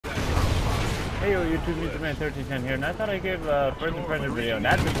Hey yo, YouTube, Superman 1310 here, and I thought I'd give a first impression video, and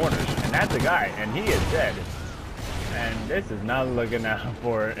that's the corner, and that's the guy, and he is dead. And this is not looking out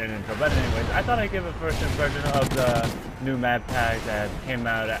for an intro, but anyways, I thought I'd give a first impression of the new map pack that came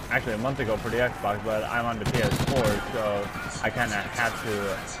out actually a month ago for the Xbox, but I'm on the PS4, so I kind of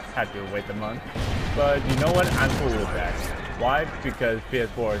have to wait a month. But you know what? I'm cool with that. Why? Because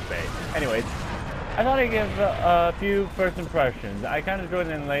PS4 is paid. Anyways, I thought I'd give a few first impressions. I kind of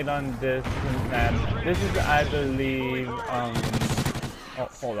joined in late on this map. This is, I believe, oh,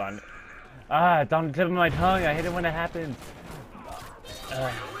 hold on. It's on the tip of my tongue. I hate it when it happens.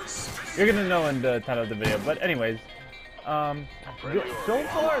 You're gonna know in the title of the video. But anyways, so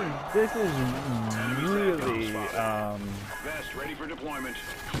far, this is really, ready for deployment.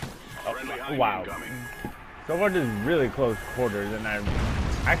 wow. So far, this is really close quarters, and I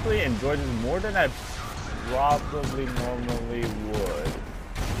actually enjoyed this more than I probably normally would.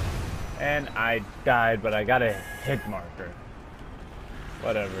 And I died, but I got a hit marker.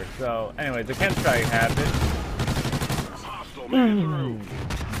 Whatever. So, anyways, the chem strike happened.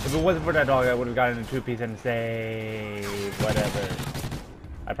 If it wasn't for that dog, I would have gotten a two-piece and saved. Whatever.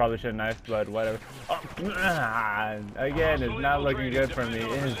 I probably should have knifed, but whatever. Oh, again, it's not looking good for me,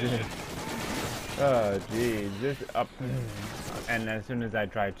 is it? Oh, jeez. This up. And as soon as I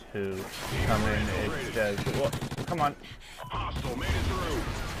try to come in, it does. Well, come on. Oh,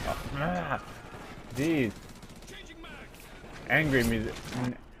 jeez. Angry Man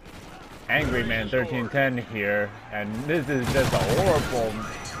 1310 here, and this is just a horrible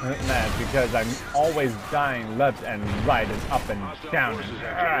map because I'm always dying left and right and up and down.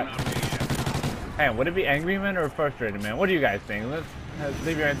 Hey, would it be Angry Man or Frustrated Man? What do you guys think? Let's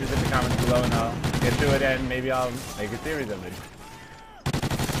leave your answers in the comments below, and I'll get to it, and maybe I'll make a series of it.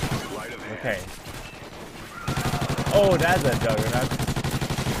 Okay. Oh, that's a juggernaut.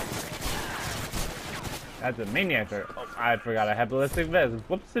 That's a maniac. Oh, I forgot I have ballistic vest.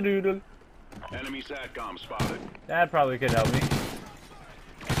 Whoops-a-doodle. Enemy SATCOM spotted. That probably could help me.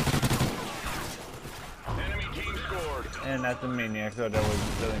 Enemy team scored. And that's a maniac, so there was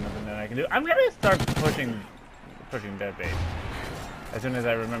really nothing that I can do. I'm gonna start pushing dead bait as soon as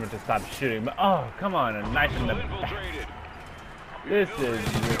I remember to stop shooting. But oh, come on, a knife in the back. This is,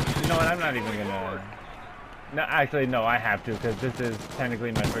 you know what? I'm not even gonna. No, actually, no, I have to, because this is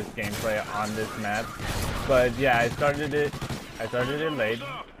technically my first gameplay on this map. But yeah, I started it late,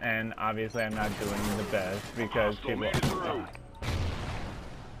 and obviously I'm not doing the best because people.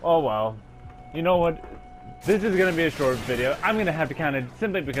 Oh well, you know what? This is gonna be a short video. I'm gonna have to count it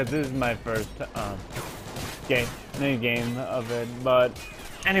simply because this is my first game of it. But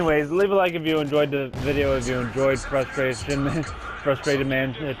anyways, leave a like if you enjoyed the video. If you enjoyed Frustrated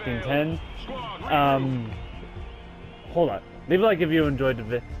Man 1510. Hold on. Leave a like if you enjoyed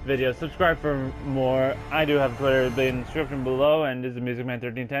the video. Subscribe for more. I do have Twitter. It'll be in the description below. And this is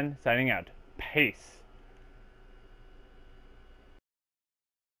MusicMan1310 signing out. Peace.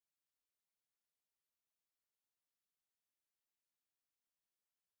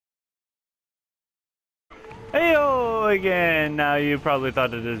 Heyo again. Now you probably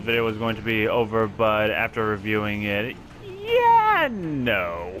thought that this video was going to be over, but after reviewing it, yeah,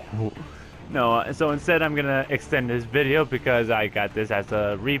 no. No, so instead I'm gonna extend this video because I got this as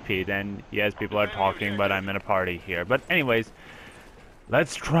a repeat, and yes, people are talking, but I'm in a party here. But anyways,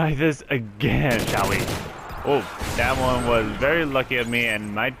 let's try this again, shall we? Oh, that one was very lucky of me,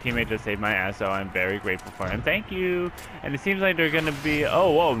 and my teammate just saved my ass, so I'm very grateful for him. Thank you. And it seems like they're gonna be,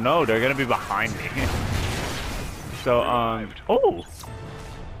 oh, whoa, no, they're gonna be behind me. So, oh.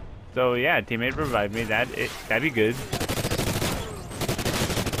 So yeah, teammate revived me, that'd be good.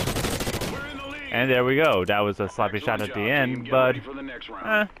 And there we go. That was a sloppy shot at the end, but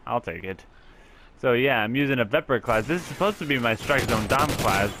I'll take it. So yeah, I'm using a Vepr class. This is supposed to be my Strike Zone Dom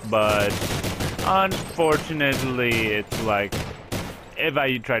class, but unfortunately, it's like if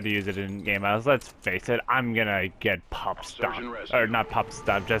I try to use it in game house, let's face it, I'm gonna get pop stomped, or not pop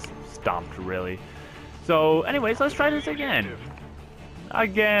stomped, just stomped really. So, anyways, let's try this again. As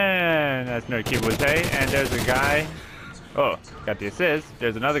Nerdcube would say, and there's a guy. Oh, got the assist.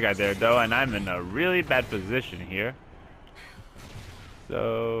 There's another guy there, though, and I'm in a really bad position here.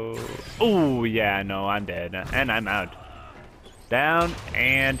 So... oh, yeah, no, I'm dead. And I'm out. Down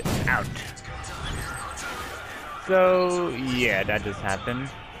and out. So, yeah, that just happened.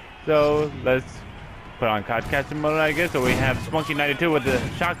 So, let's put on podcasting mode, I guess. So we have Spunky92 with the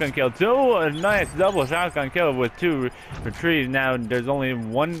shotgun kill. So a nice double shotgun kill with 2 retrieves. Now there's only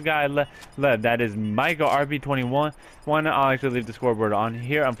one guy left. That is Michael RB21. I'll actually leave the scoreboard on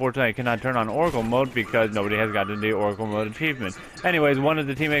here. Unfortunately, I cannot turn on Oracle mode because nobody has gotten the Oracle mode achievement. Anyways, one of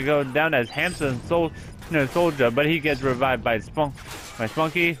the teammates goes down as Hamson Soldier, but he gets revived by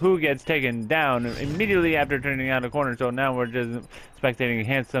Spunky, who gets taken down immediately after turning out a corner. So now we're just spectating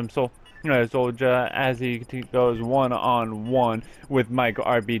Handsome Soldier as he goes one-on-one with Michael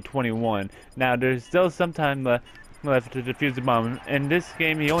RB21. Now there's still some time left to defuse the bomb. In this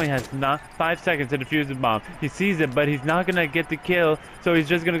game, he only has 5 seconds to defuse the bomb. He sees it, but he's not gonna get the kill, so he's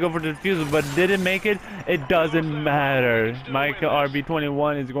just gonna go for the defusal. But didn't make it. It doesn't matter. Michael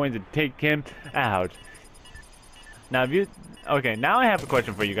RB21 is going to take him out. Now, now I have a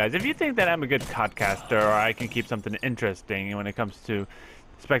question for you guys. If you think that I'm a good podcaster or I can keep something interesting when it comes to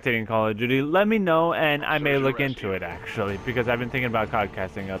spectating Call of Duty, let me know and I may look into it actually, because I've been thinking about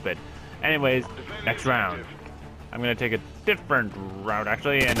podcasting a bit. Anyways, next round. I'm gonna take a different route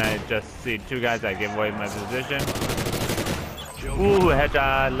actually, and I just see 2 guys that give away my position. Ooh,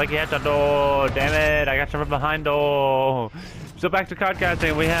 headshot, lucky headshot, oh, damn it, I got shot from behind, oh. So back to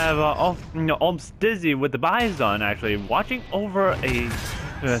podcasting, we have Dizzy with the Bison actually watching over a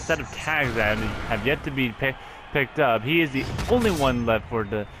set of tags that have yet to be picked up. He is the only one left for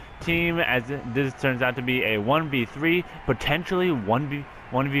the team, as this turns out to be a 1v3, potentially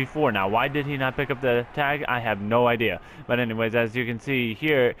 1v4. Now, why did he not pick up the tag? I have no idea. But anyways, as you can see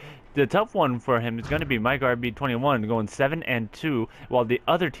here, the tough one for him is going to be Mike RB21 going 7-2, while the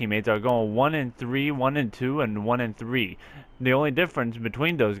other teammates are going 1-3, 1-2, and 1-3. The only difference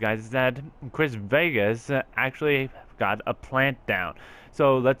between those guys is that Chris Vegas actually got a plant down.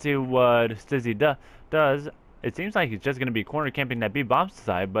 So let's see what Stizzy does. It seems like he's just going to be corner camping that B-Bomb's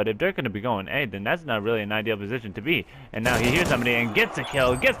side, but if they're going to be going A, then that's not really an ideal position to be. And now he hears somebody and gets a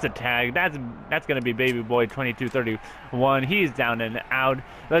kill, gets the tag. That's going to be Baby Boy 2231. He's down and out.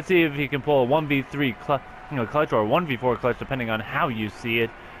 Let's see if he can pull a 1v3 clutch or a 1v4 clutch, depending on how you see it.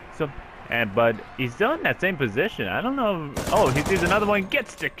 But he's still in that same position. I don't know. Oh, he sees another one,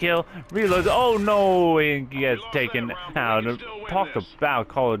 gets the kill, reloads. Oh no, he gets taken out. Talk about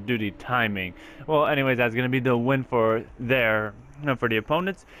Call of Duty timing. Well, anyways, that's gonna be the win for the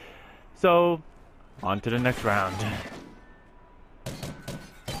opponents. So, on to the next round.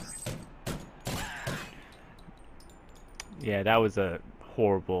 Yeah, that was a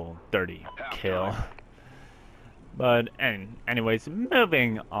horrible, dirty kill. But anyways,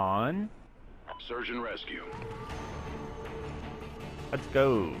 moving on. Search and rescue. Let's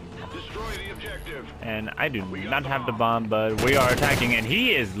go. Destroy the objective. And I do not have the bomb, but we are attacking, and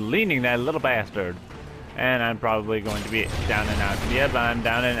he is leaning, that little bastard. And I'm probably going to be down and out. Yep, I'm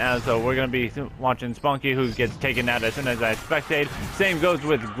down and out, so we're going to be watching Spunky, who gets taken out as soon as I spectate. Same goes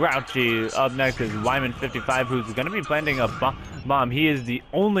with Grouchy. Up next is Wyman55, who's going to be planting a bomb. He is the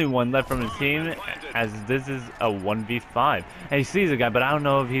only one left from his team, as this is a 1v5. And he sees a guy, but I don't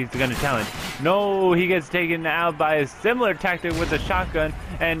know if he's going to challenge. No, he gets taken out by a similar tactic with a shotgun,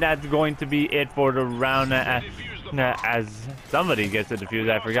 and that's going to be it for the round, as somebody gets a defuse.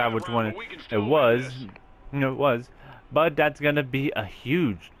 I forgot which one it was. But that's gonna be a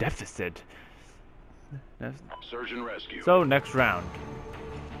huge deficit. Search and rescue. So next round.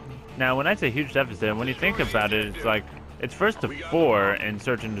 Now, when I say huge deficit, when you think about it, it's like it's first to 4 in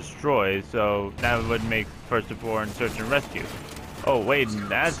search and destroy. So that would make first to 4 in search and rescue. Oh wait,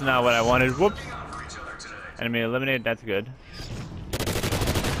 that's not what I wanted. Whoops. Enemy eliminated. That's good.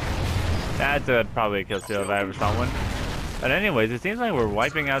 That's probably a kill steal if I ever saw one. But anyways, it seems like we're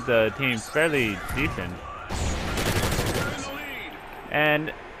wiping out the team fairly decent.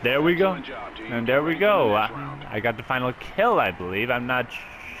 And there we go. And there we go. I got the final kill, I believe. I'm not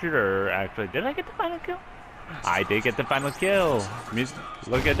sure, actually. Did I get the final kill? I did get the final kill.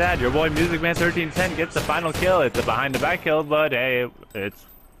 Look at that. Your boy Music Man 1310 gets the final kill. It's a behind-the-back kill, but hey, it's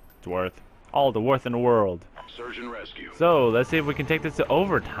worth all the worth in the world. Search and rescue. So let's see if we can take this to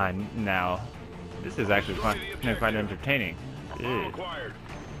overtime now. This is actually quite entertaining. And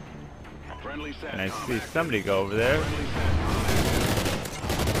I see somebody go over there.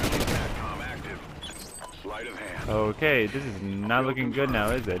 Okay, this is not looking good now,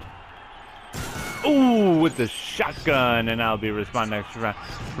 is it? Ooh, with the shotgun, and I'll be responding next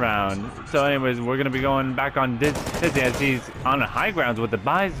round. So anyways, we're going to be going back on Dizzy as he's on the high grounds with the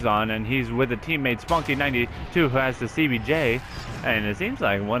Bison, and he's with a teammate, Spunky92, who has the CBJ. And it seems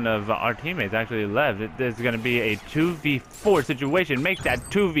like one of our teammates actually left. There's going to be a 2v4 situation. Make that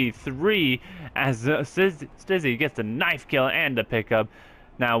 2v3 as Stizzy gets the knife kill and the pickup.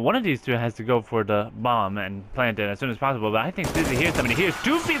 Now, one of these two has to go for the bomb and plant it as soon as possible, but I think Dizzy hears somebody. Hears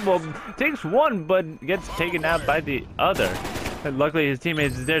two people, takes one, but gets taken out by the other. And luckily, his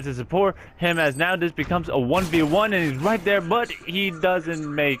teammates is there to support him, as now this becomes a 1v1, and he's right there, but he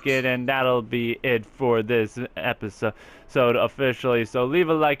doesn't make it, and that'll be it for this episode officially. So leave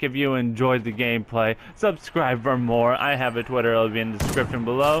a like if you enjoyed the gameplay. Subscribe for more. I have a Twitter, it'll be in the description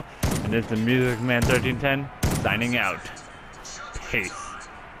below. And it's the Music Man 1310 signing out. Peace.